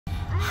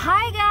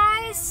Hi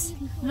guys!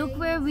 Look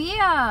where we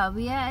are.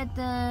 We are at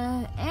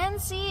the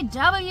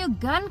NCW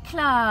Gun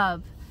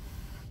Club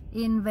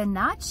in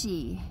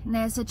Wenatchee. And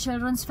there's a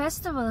children's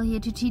festival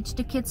here to teach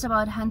the kids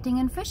about hunting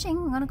and fishing.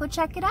 I'm gonna go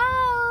check it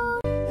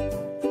out.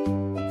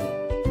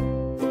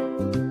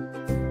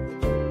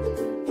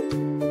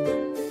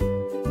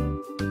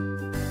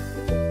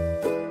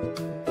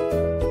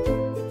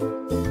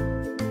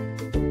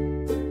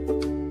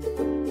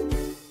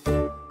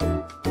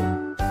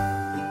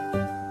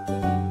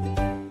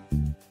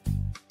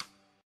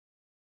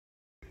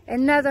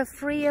 Another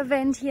free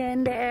event here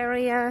in the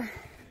area.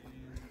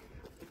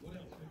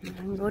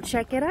 Go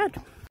check it out.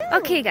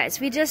 Okay guys,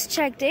 we just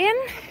checked in.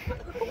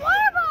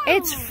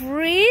 It's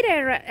free.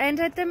 They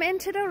entered them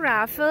into the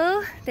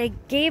raffle. They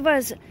gave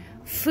us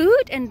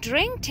food and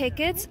drink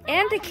tickets,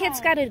 and the kids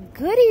got a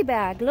goodie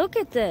bag. Look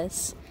at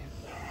this.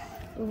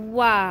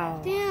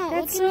 Wow. Yeah,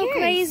 that's so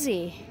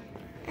crazy.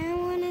 I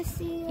want to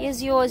see.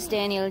 Here's yours,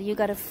 Daniel. You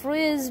got a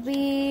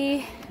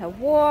frisbee, a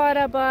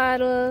water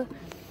bottle.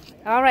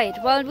 All right,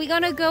 well, we're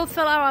gonna go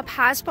fill our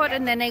passport,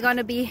 and then they're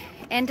gonna be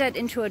entered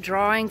into a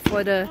drawing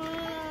for the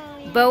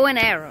bow and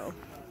arrow.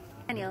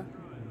 Daniel,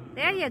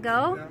 there you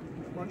go. Yeah,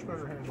 much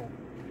better handle.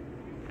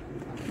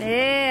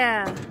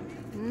 Yeah,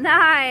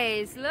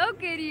 nice.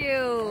 Look at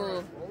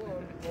you.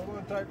 Hold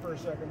on tight for a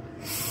second.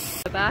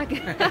 Back.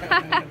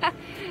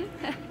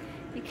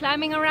 You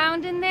climbing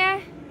around in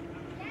there?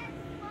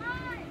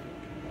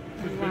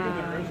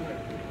 Wow.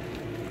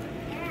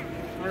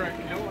 All right,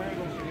 yellow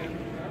handles again.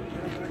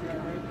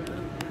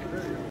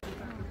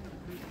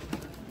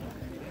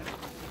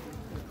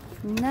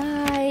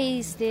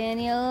 Nice,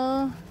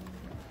 Daniel.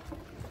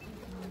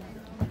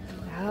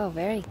 Oh,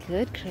 very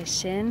good,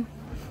 Christian.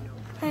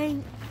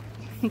 Hey.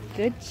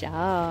 Good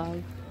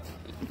job.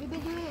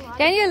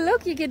 Daniel,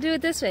 look, you can do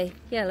it this way.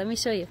 Yeah, let me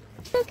show you.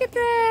 Look at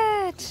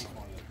that.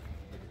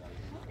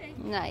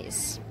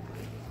 Nice.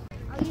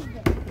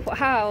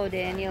 Wow,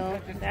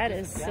 Daniel. That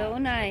is so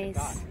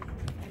nice.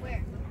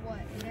 Where? What?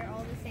 They're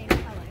all the same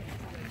color.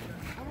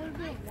 I want to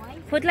be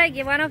white. Put like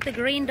one of the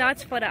green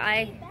dots for the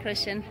eye,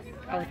 Christian.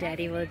 Oh,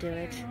 Daddy will do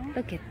it.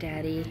 Look at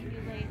Daddy.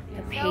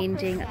 The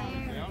painting.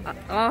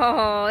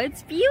 Oh,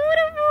 it's beautiful.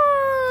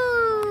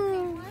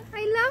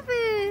 I love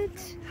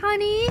it,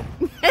 honey.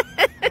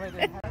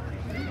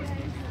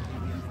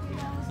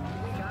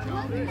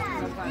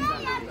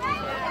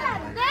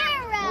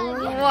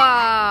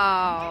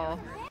 Wow.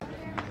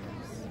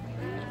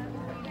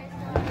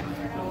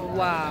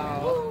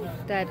 Wow.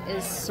 That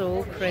is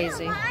so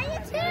crazy.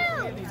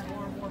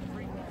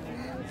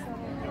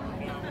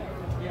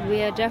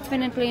 We are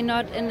definitely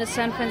not in the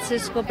San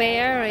Francisco Bay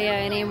Area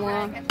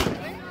anymore.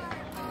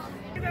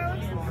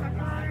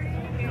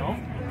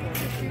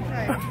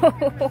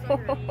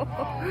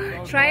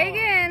 Try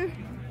again.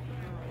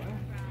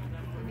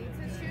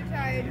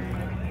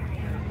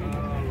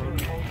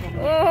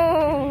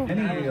 Oh.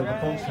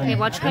 Hey,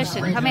 watch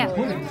Christian. Come here.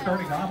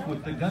 Starting off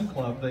with the gun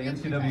club, the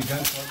NCW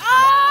Gun Club.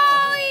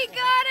 Oh, he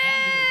got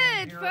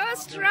it!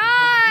 First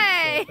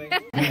try!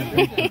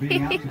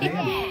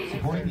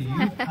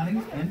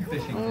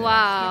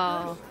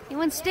 Wow. You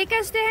want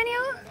stickers,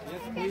 Daniel?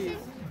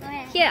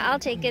 Here, I'll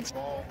take it.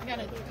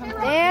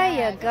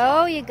 There you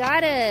go. You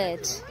got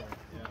it.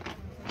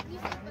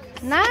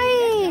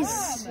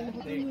 Nice.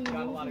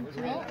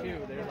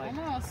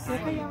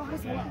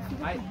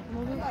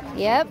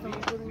 Yep.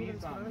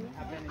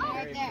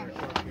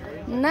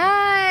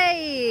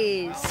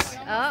 Nice.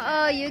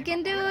 Uh-oh, you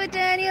can do it,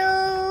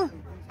 Daniel.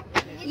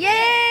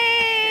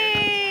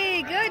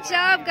 Yay! Good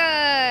job,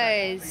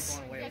 guys.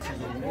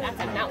 That's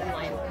a mountain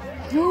lion.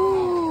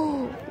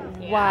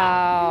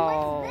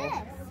 Wow.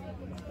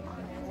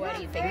 What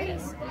do you think it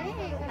is?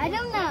 I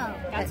don't know.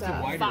 That's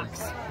a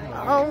fox.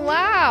 Oh,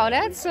 wow.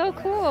 That's so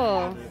cool.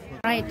 All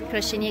right,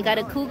 Christian, you got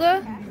a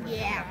cougar?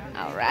 Yeah.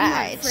 All right.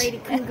 I'm not afraid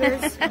of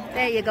cougars.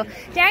 There you go.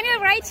 Daniel,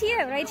 right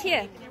here, right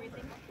here.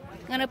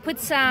 I'm going to put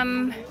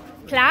some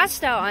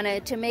plaster on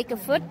it to make a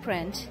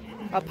footprint,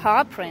 a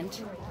paw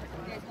print.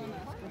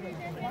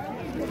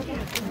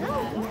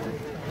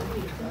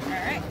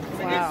 Alright.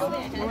 Wow.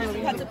 There's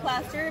cuts of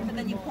plaster, but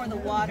then you pour the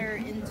water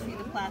into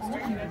the plaster.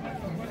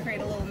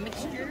 Create a little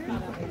mixture.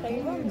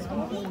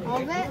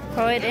 All of it?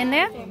 Pour it in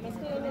there.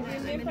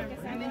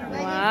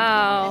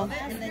 Wow.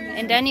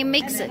 And then you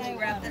mix it. You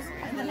wrap this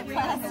and then you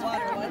pass the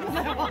water with.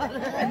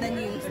 And then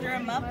you stir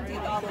them up,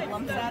 take all the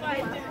lumps out of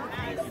it.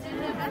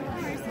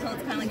 So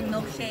it's kind of like a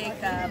milkshake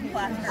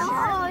plaster.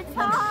 Oh, it's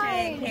hard.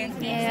 Milkshake,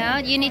 pancakes. Yeah,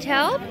 you need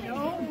help?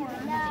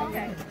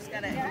 Okay, just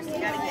gotta get the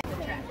track.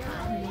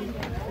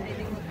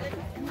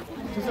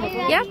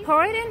 Yeah,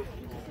 pour it in.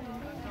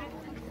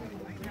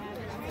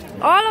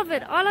 All of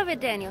it,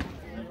 Daniel.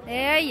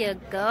 There you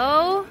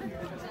go.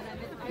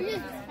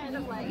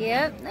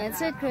 Yep,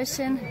 that's it,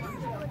 Christian.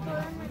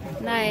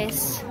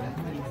 Nice.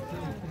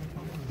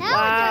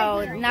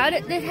 Wow, now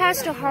that it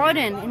has to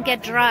harden and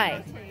get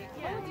dry.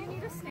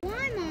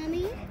 Why,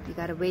 Mommy? You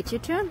gotta wait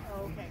your turn.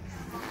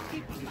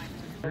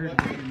 We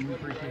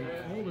appreciate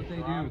all that they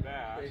do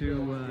to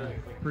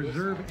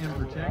preserve and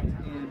protect,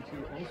 and to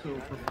also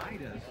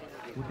provide us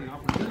with the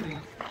opportunity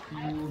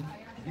to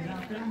get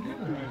out there and do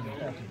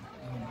that.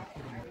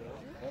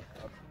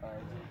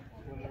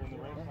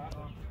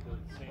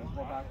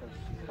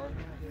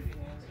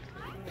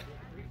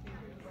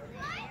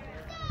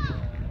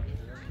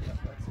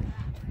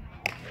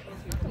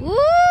 Woo,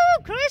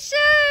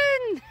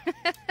 Christian!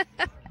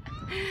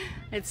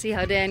 Let's see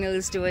how Daniel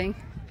is doing.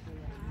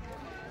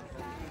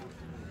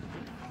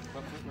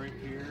 Left foot right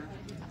here.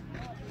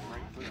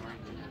 Right foot right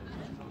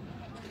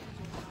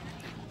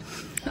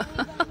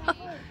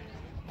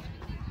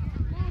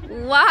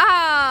here.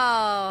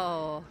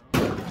 Wow!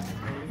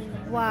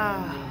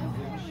 Wow.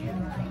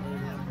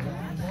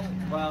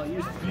 Well,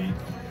 use feet.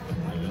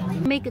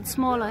 Make it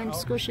smaller and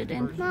squish it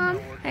in. Mom,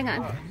 Hang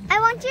on. I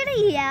want you to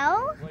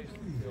yell.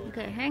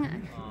 Okay, hang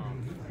on.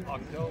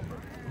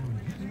 October.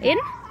 In?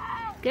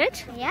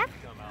 Good? Yeah.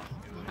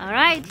 All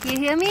right, you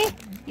hear me?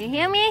 You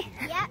hear me?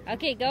 Yeah.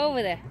 Okay, go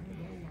over there.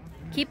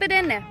 Keep it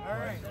in there. All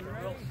right.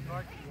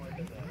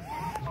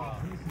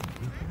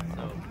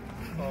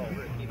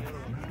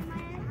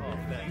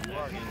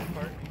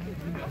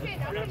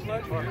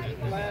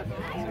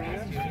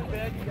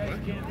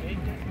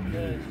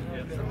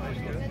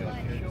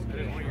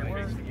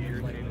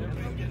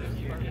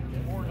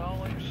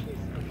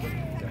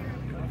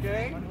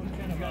 Okay.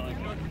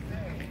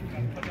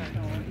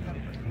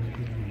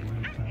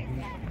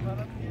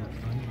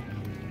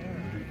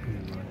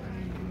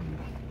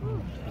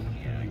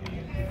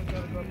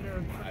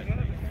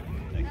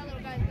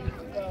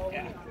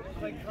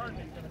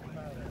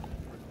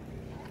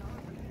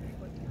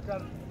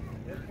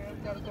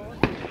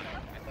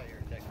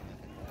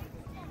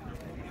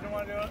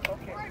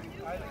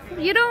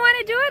 You don't want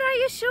to do it? Are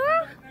you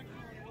sure?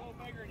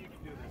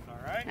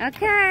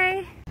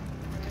 Okay.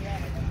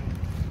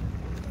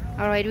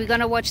 All right, we're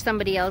gonna watch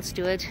somebody else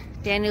do it.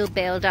 Daniel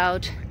bailed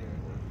out.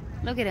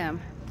 Look at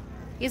him.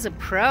 He's a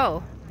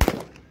pro.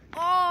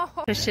 Oh,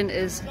 Christian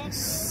is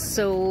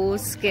so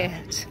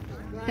scared.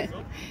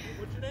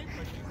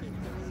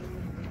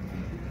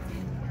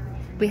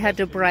 We had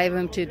to bribe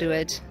him to do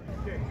it.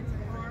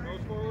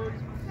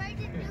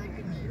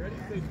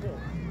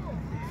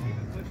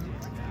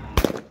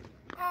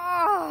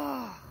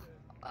 Oh.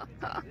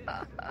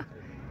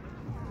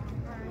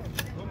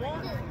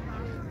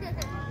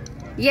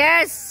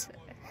 Yes.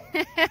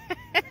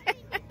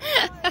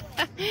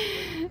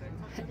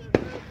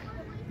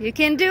 You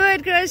can do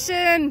it,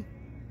 Christian.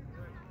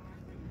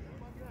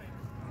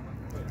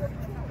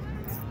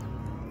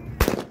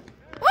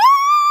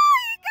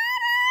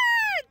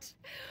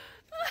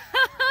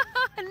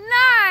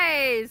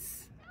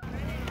 Nice.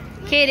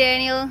 Okay,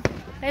 Daniel,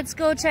 let's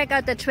go check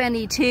out the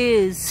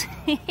 22s.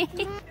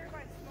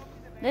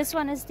 This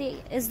one is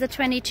the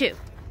 22.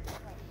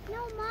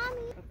 No,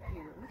 Mommy.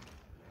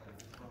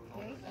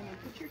 Okay, and then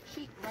put your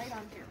cheek right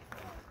on here.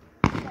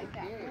 Like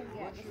that.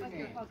 Yeah, just like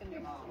you're hugging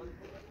your mom.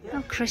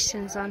 Oh,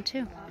 Christian's on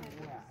too.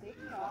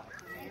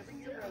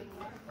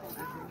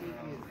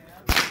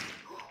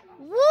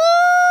 Woo!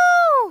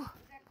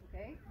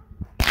 Okay.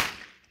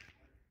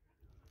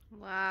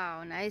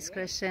 Wow, nice,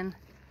 Christian.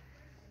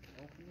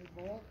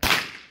 Good.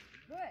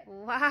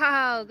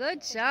 Wow,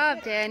 good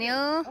job,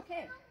 Daniel.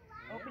 Okay.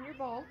 Open your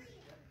bowl.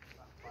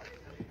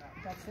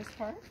 That's this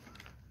part.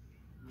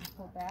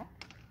 Pull back.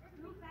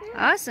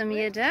 Awesome,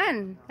 you're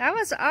done. That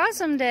was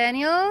awesome,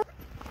 Daniel.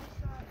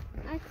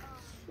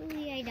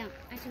 Actually, I don't.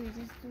 Actually,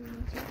 just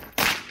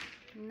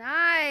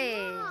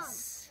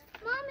Nice.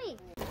 Mommy.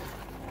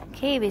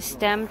 Okay, we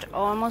stamped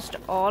almost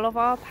all of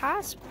our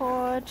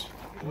passport.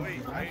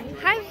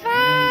 High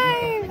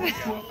five!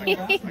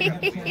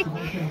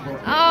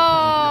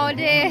 Oh,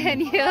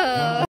 Daniel.